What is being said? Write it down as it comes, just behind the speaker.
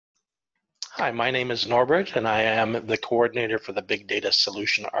Hi, my name is Norbert, and I am the coordinator for the Big Data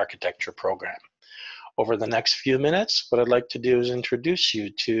Solution Architecture program. Over the next few minutes, what I'd like to do is introduce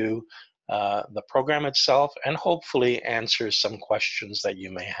you to the program itself and hopefully answer some questions that you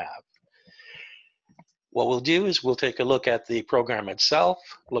may have. What we'll do is we'll take a look at the program itself,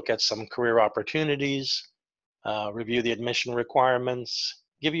 look at some career opportunities, review the admission requirements,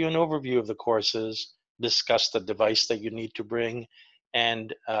 give you an overview of the courses, discuss the device that you need to bring,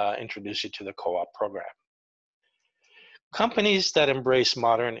 and introduce you to the co-op program. Companies that embrace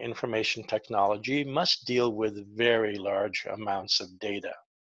modern information technology must deal with very large amounts of data.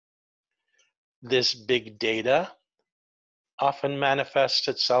 This big data often manifests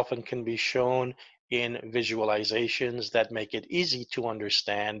itself and can be shown in visualizations that make it easy to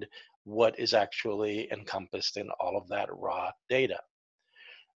understand what is actually encompassed in all of that raw data.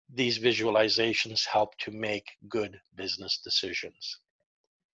 These visualizations help to make good business decisions.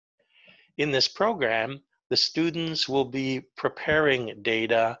 In this program, the students will be preparing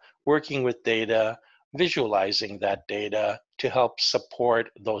data, working with data, visualizing that data to help support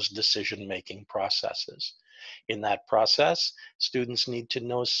those decision-making processes. In that process, students need to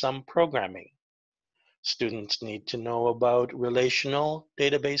know some programming. Students need to know about relational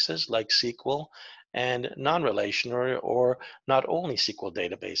databases like SQL and non-relational or not only SQL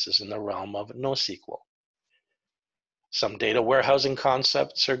databases in the realm of NoSQL. Some data warehousing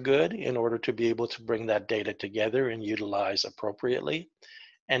concepts are good in order to be able to bring that data together and utilize appropriately,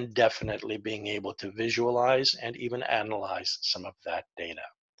 and definitely being able to visualize and even analyze some of that data.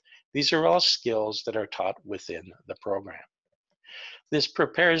 These are all skills that are taught within the program. This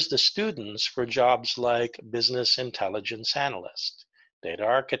prepares the students for jobs like Business Intelligence Analyst, Data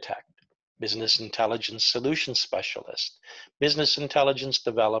Architect, Business Intelligence Solution Specialist, Business Intelligence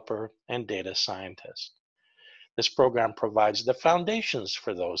Developer, and Data Scientist. This program provides the foundations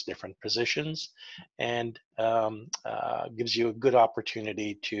for those different positions and gives you a good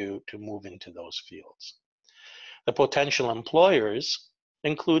opportunity to move into those fields. The potential employers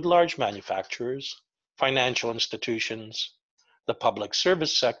include large manufacturers, financial institutions, the public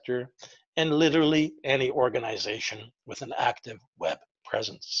service sector, and literally any organization with an active web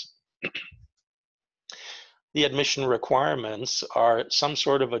presence. The admission requirements are some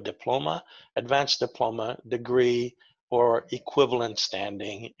sort of a diploma, advanced diploma, degree, or equivalent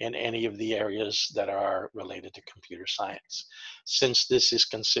standing in any of the areas that are related to computer science. Since this is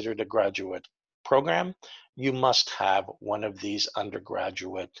considered a graduate program, you must have one of these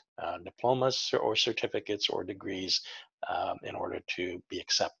undergraduate diplomas or certificates or degrees in order to be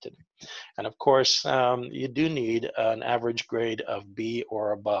accepted. And of course, you do need an average grade of B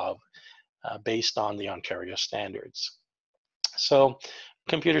or above based on the Ontario standards. So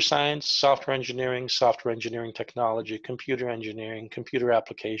computer science, software engineering technology, computer engineering, computer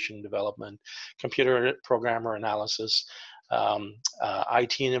application development, computer programmer analysis,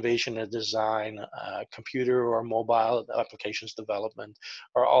 IT innovation and design, computer or mobile applications development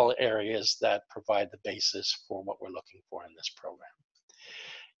are all areas that provide the basis for what we're looking for in this program.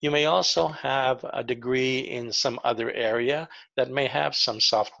 You may also have a degree in some other area that may have some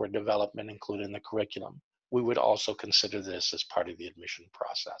software development included in the curriculum. We would also consider this as part of the admission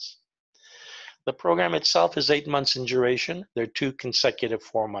process. The program itself is 8 months in duration. There are 2 consecutive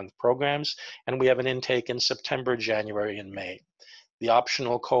 4-month programs, and we have an intake in September, January, and May. The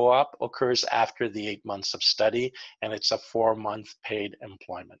optional co-op occurs after the 8 months of study, and it's a 4-month paid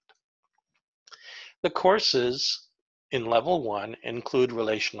employment. The courses in Level 1 include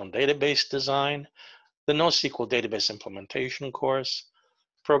relational database design, the NoSQL database implementation course,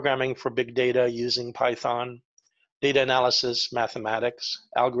 programming for big data using Python, data analysis, mathematics,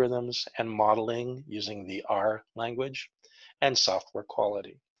 algorithms, and modeling using the R language, and software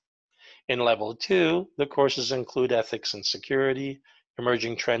quality. In Level 2, the courses include ethics and security,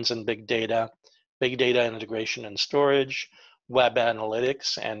 emerging trends in big data integration and storage, web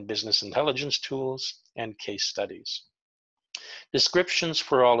analytics and business intelligence tools, and case studies. Descriptions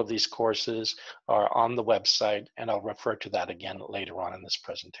for all of these courses are on the website, and I'll refer to that again later on in this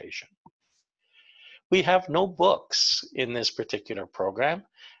presentation. We have no books in this particular program.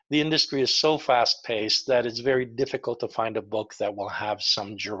 The industry is so fast-paced that it's very difficult to find a book that will have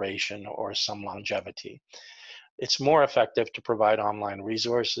some duration or some longevity. It's more effective to provide online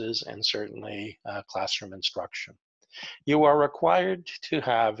resources and certainly classroom instruction. You are required to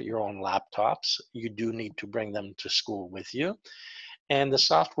have your own laptops. You do need to bring them to school with you. And the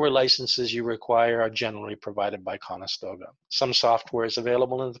software licenses you require are generally provided by Conestoga. Some software is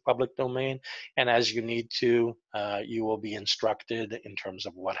available in the public domain, and as you need to, you will be instructed in terms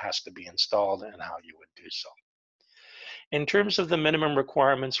of what has to be installed and how you would do so. In terms of the minimum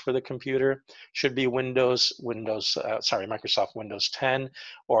requirements for the computer, should be Microsoft Windows 10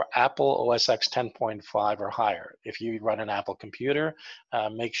 or Apple OS X 10.5 or higher. If you run an Apple computer,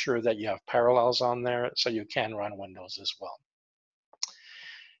 make sure that you have Parallels on there so you can run Windows as well.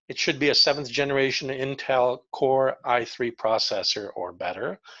 It should be a 7th generation Intel Core i3 processor or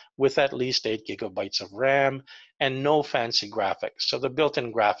better, with at least 8 gigabytes of RAM and no fancy graphics. So the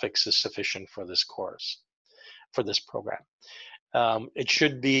built-in graphics is sufficient for this course, for this program. It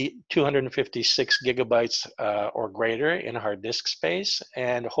should be 256 gigabytes or greater in hard disk space,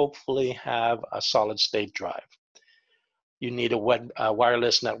 and hopefully have a solid state drive. You need a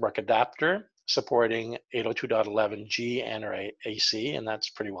wireless network adapter supporting 802.11g and or AC, and that's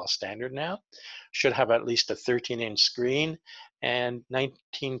pretty well standard now. Should have at least a 13-inch screen, and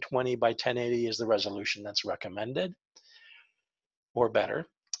 1920 by 1080 is the resolution that's recommended, or better.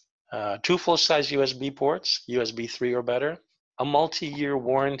 2 full-size USB ports, USB 3 or better. A multi-year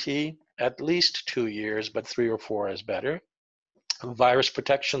warranty, at least 2 years, but 3 or 4 is better. Virus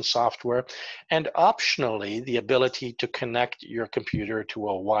protection software, and optionally the ability to connect your computer to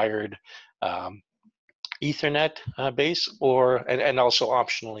a wired Ethernet base, and also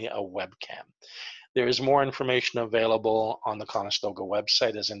optionally a webcam. There is more information available on the Conestoga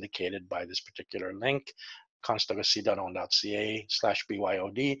website as indicated by this particular link,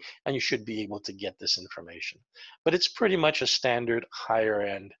 conestogac.on.ca/BYOD, and you should be able to get this information. But it's pretty much a standard higher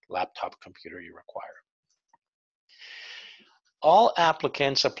end laptop computer you require. All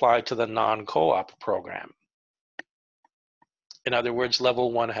applicants apply to the non-co-op program. In other words,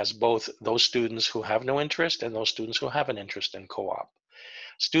 level 1 has both those students who have no interest and those students who have an interest in co-op.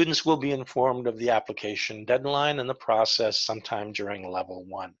 Students will be informed of the application deadline and the process sometime during level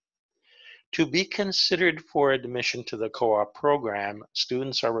 1. To be considered for admission to the co-op program,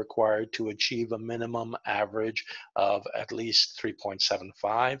 students are required to achieve a minimum average of at least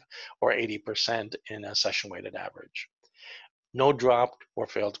 3.75 or 80% in a session-weighted average. No dropped or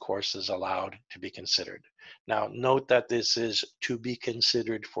failed courses allowed to be considered. Now, note that this is to be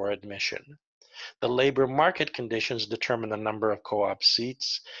considered for admission. The labor market conditions determine the number of co-op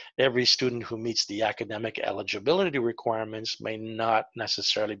seats. Every student who meets the academic eligibility requirements may not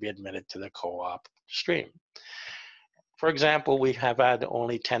necessarily be admitted to the co-op stream. For example, we have had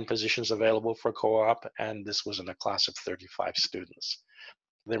only 10 positions available for co-op, and this was in a class of 35 students.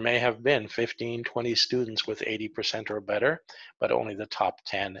 There may have been 15, 20 students with 80% or better, but only the top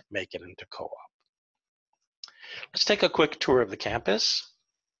 10 make it into co-op. Let's take a quick tour of the campus.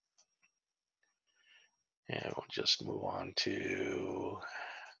 And we'll just move on to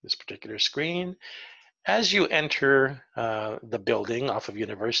this particular screen. As you enter the building off of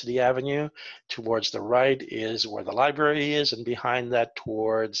University Avenue, towards the right is where the library is, and behind that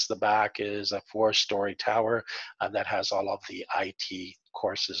towards the back is a 4-story tower that has all of the IT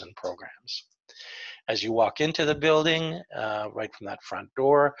courses and programs. As you walk into the building, right from that front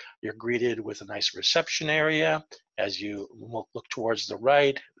door, you're greeted with a nice reception area. As you look towards the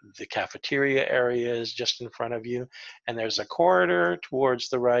right, the cafeteria area is just in front of you, and there's a corridor towards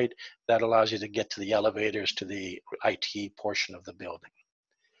the right that allows you to get to the elevators to the IT portion of the building.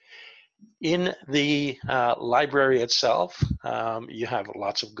 In the library itself, you have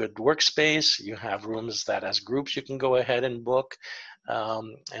lots of good workspace. You have rooms that as groups you can go ahead and book.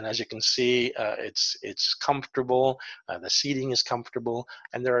 And as you can see, it's comfortable, the seating is comfortable,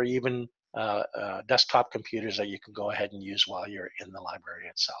 and there are even desktop computers that you can go ahead and use while you're in the library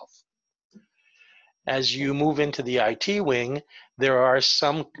itself. As you move into the IT wing, there are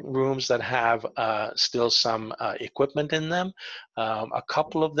some rooms that have still some equipment in them. A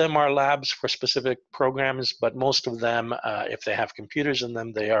couple of them are labs for specific programs, but most of them, if they have computers in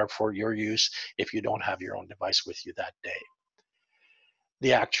them, they are for your use if you don't have your own device with you that day.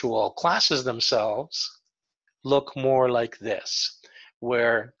 The actual classes themselves look more like this,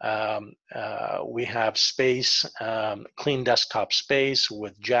 where we have space, clean desktop space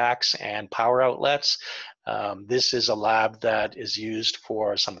with jacks and power outlets. This is a lab that is used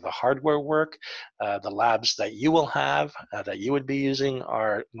for some of the hardware work. The labs that you will have, that you would be using,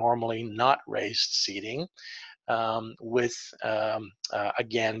 are normally not raised seating with,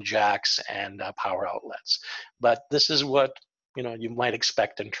 again, jacks and power outlets. But this is what you might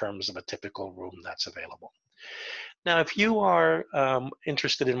expect in terms of a typical room that's available. Now, if you are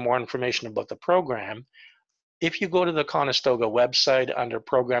interested in more information about the program, if you go to the Conestoga website under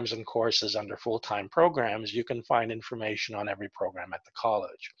Programs and Courses under Full-Time Programs, you can find information on every program at the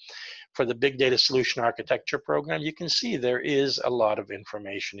college. For the Big Data Solution Architecture program, you can see there is a lot of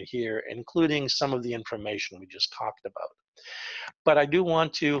information here, including some of the information we just talked about. But I do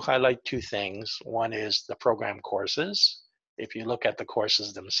want to highlight 2 things. One is the program courses, If you look at the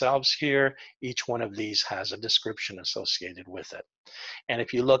courses themselves here, each one of these has a description associated with it. And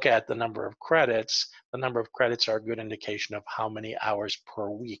if you look at the number of credits are a good indication of how many hours per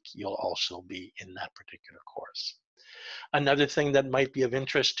week you'll also be in that particular course. Another thing that might be of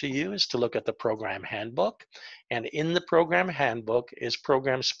interest to you is to look at the program handbook. And in the program handbook is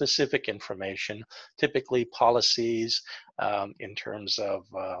program-specific information, typically policies in terms of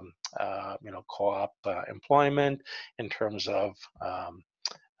co-op employment, in terms of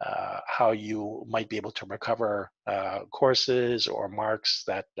how you might be able to recover courses or marks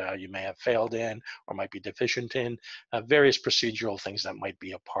that you may have failed in or might be deficient in, various procedural things that might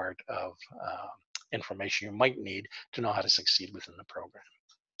be a part of information you might need to know how to succeed within the program.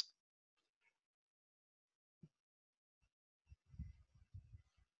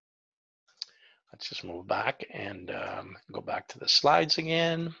 Let's just move back and go back to the slides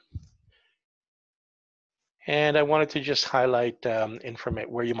again. And I wanted to just highlight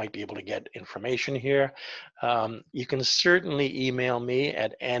where you might be able to get information here. You can certainly email me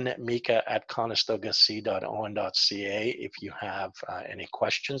at nmika@conestogac.on.ca if you have any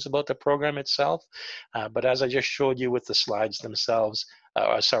questions about the program itself. But as I just showed you with the slides themselves,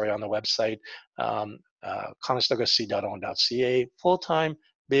 on the website, conestogac.on.ca, full-time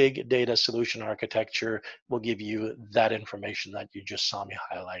big data solution architecture will give you that information that you just saw me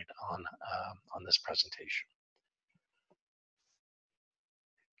highlight on this presentation.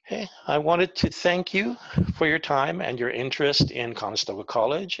 Okay, I wanted to thank you for your time and your interest in Conestoga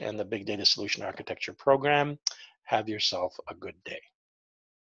College and the Big Data Solution Architecture program. Have yourself a good day.